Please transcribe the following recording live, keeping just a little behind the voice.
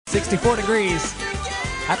64 degrees.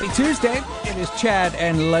 Happy Tuesday. It is Chad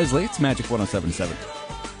and Leslie. It's Magic 107.7.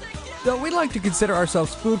 So we like to consider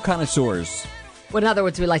ourselves food connoisseurs. Well, in other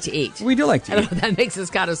words, we like to eat. We do like to I don't eat. know if that makes us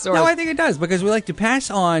connoisseurs. No, I think it does, because we like to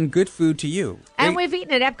pass on good food to you. And we've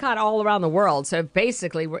eaten at Epcot all around the world, so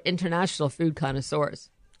basically we're international food connoisseurs.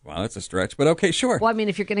 Well, that's a stretch, but okay, sure. Well, I mean,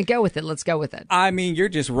 if you're going to go with it, let's go with it. I mean, you're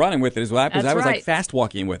just running with it as well, because That's I was right. like fast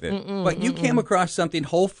walking with it. But you came across something,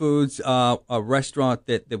 Whole Foods, a restaurant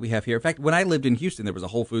that we have here. In fact, when I lived in Houston, there was a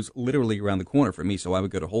Whole Foods literally around the corner from me, so I would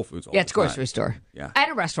go to Whole Foods all Yeah, it's a the time. grocery store. Yeah. And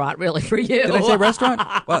a restaurant, really, for you. Did I say restaurant?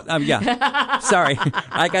 Well, yeah. Sorry.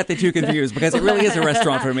 I got the two confused, because it really is a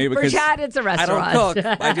restaurant for me. Because For Chad, it's a restaurant. I don't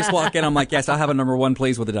cook. I just walk in, I'm like, yes, I'll have a number one,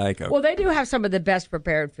 please, with a Diet Coke. Well, they do have some of the best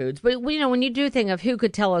prepared foods. But, you know, when you do think of who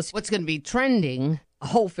could tell us what's going to be trending,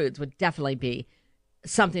 Whole Foods would definitely be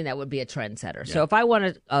something that would be a trendsetter. So if I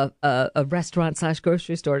wanted a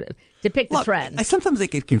restaurant/grocery store to pick the Look, trends. sometimes I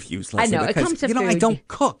get confused, Leslie, I know, it because, comes to I food. don't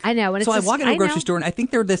cook. I know, and so it's I walk into I a grocery know. store, and I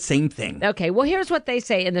think they're the same thing. Okay, well, here's what they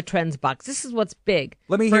say in the trends box. This is what's big.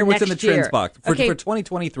 Let me for hear what's in the next year. trends box. For Okay,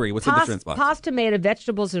 2023, what's in the trends box? Pasta made of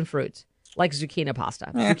vegetables and fruits, like zucchini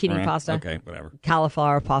pasta. Zucchini pasta. Okay, whatever.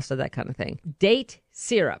 Cauliflower pasta, that kind of thing. Date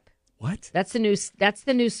syrup. What? That's the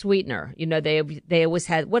new sweetener. You know, they always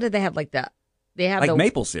had, what did they have, they have Like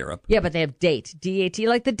maple syrup. Yeah, but they have date, D-A-T,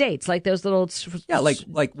 like the dates, like those little. Yeah, like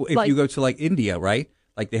if you go to like India, right?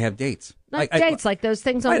 Like they have dates. Not dates, like those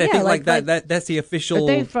things on. Right, I yeah, think like that's the official.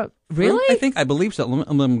 Are they really? I believe so.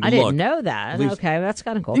 I didn't know that. Okay, that's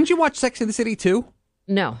kind of cool. Didn't you watch Sex and the City too?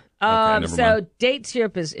 No. never So mind. date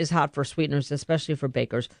syrup is hot for sweeteners, especially for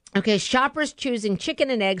bakers. Okay, shoppers choosing chicken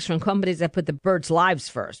and eggs from companies that put the birds' lives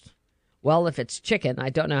first. Well, if it's chicken,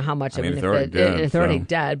 I don't know how much. I mean, if it's already dead, it's already so.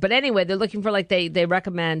 dead. But anyway, they're looking for they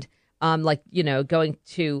recommend going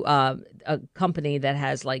to a company that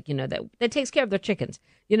has that takes care of their chickens.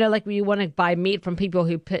 You know, like when you want to buy meat from people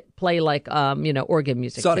who play organ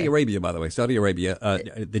music. Saudi Arabia, by the way,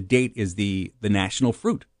 the date is the national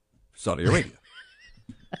fruit. Saudi Arabia.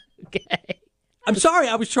 Okay. I'm sorry,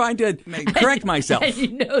 I was trying to correct myself. And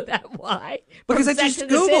you know that why? Because From I just Sex and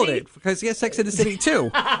the Googled City? it. Because yes, Sex and the City too.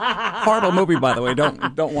 Horrible movie, by the way.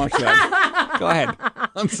 Don't watch that. Go ahead.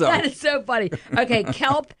 I'm sorry. That is so funny. Okay,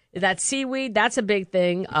 kelp, that's seaweed. That's a big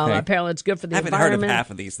thing. Okay. Apparently, it's good for the I haven't environment. heard of half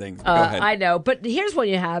of these things. Go ahead. I know, but here's what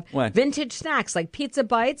you have: What? vintage snacks like pizza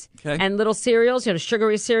bites Okay. and little cereals.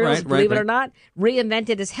 Sugary cereals. Right, believe it right. or not,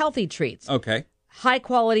 reinvented as healthy treats. Okay. High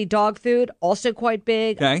quality dog food, also quite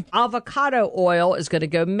big. Okay. Avocado oil is going to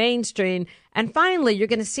go mainstream. And finally, you're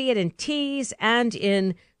going to see it in teas and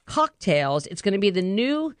in cocktails. It's going to be the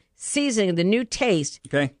new seasoning, the new taste.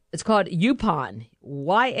 Okay. It's called Yupon,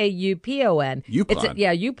 Yaupon. Yupon?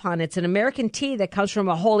 Yupon. It's an American tea that comes from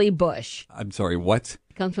a holy bush. I'm sorry, what?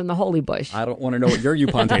 It comes from the holy bush. I don't want to know what your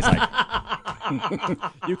Yupon tastes like.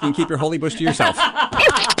 You can keep your holy bush to yourself.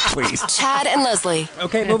 Please. Chad and Leslie.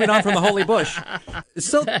 Okay, moving on from the holy bush.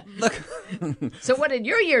 So, look. So what did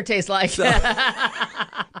your year taste like?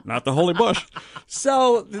 Not the holy bush.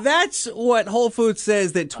 So that's what Whole Foods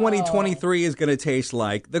says that 2023 is going to taste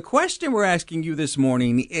like. The question we're asking you this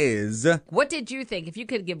morning is... What did you think? If you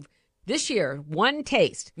could give this year one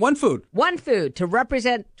taste, one food. one food to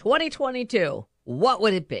represent 2022, what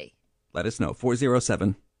would it be? Let us know.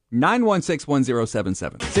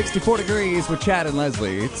 407-916-1077. 64 degrees with Chad and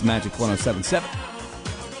Leslie. It's Magic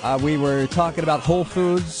 107.7. We were talking about Whole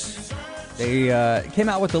Foods. They came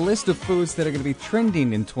out with a list of foods that are going to be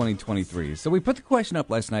trending in 2023. So we put the question up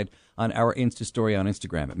last night on our Insta story on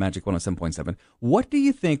Instagram at Magic 107.7. What do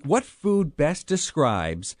you think? What food best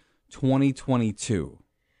describes 2022?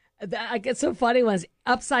 I get some funny ones.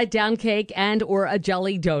 Upside down cake and or a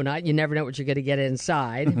jelly donut. You never know what you're going to get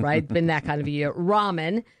inside, right? Been that kind of a year.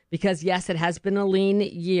 Ramen, because yes, it has been a lean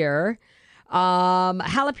year.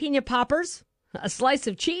 Jalapeno poppers. A slice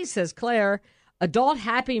of cheese, says Claire. Adult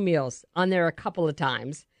Happy Meals on there a couple of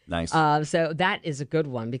times. Nice. So that is a good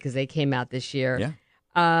one because they came out this year. Yeah.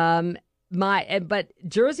 But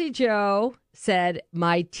Jersey Joe said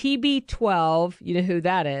my TB12. You know who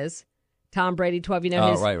that is? Tom Brady 12. You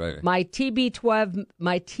know his. Right. My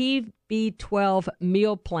TB12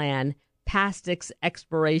 meal plan past its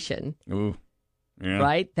expiration. Ooh. Yeah,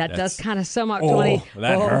 right? That does kind of sum up 20. 20.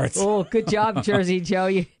 That hurts. Oh, good job, Jersey Joe.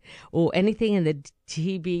 Anything in the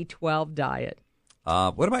TB12 diet.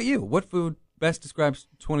 What about you? What food best describes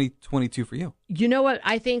 2022 for you? You know what?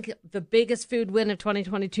 I think the biggest food win of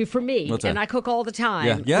 2022 for me, What's that? and I cook all the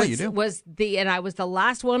time. Yeah, you do. And I was the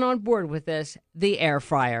last one on board with this, the air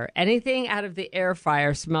fryer. Anything out of the air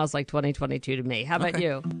fryer smells like 2022 to me. How about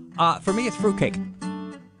you? For me, it's fruitcake.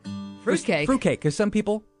 Fruitcake? Fruitcake, because some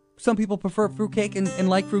people Some people prefer fruitcake and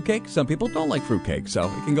like fruitcake. Some people don't like fruitcake, so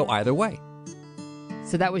it can go either way.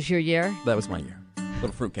 So that was your year? That was my year.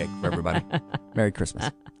 Little fruitcake for everybody. Merry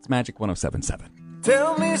Christmas. It's Magic 107.7.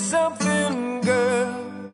 Tell me something, girl.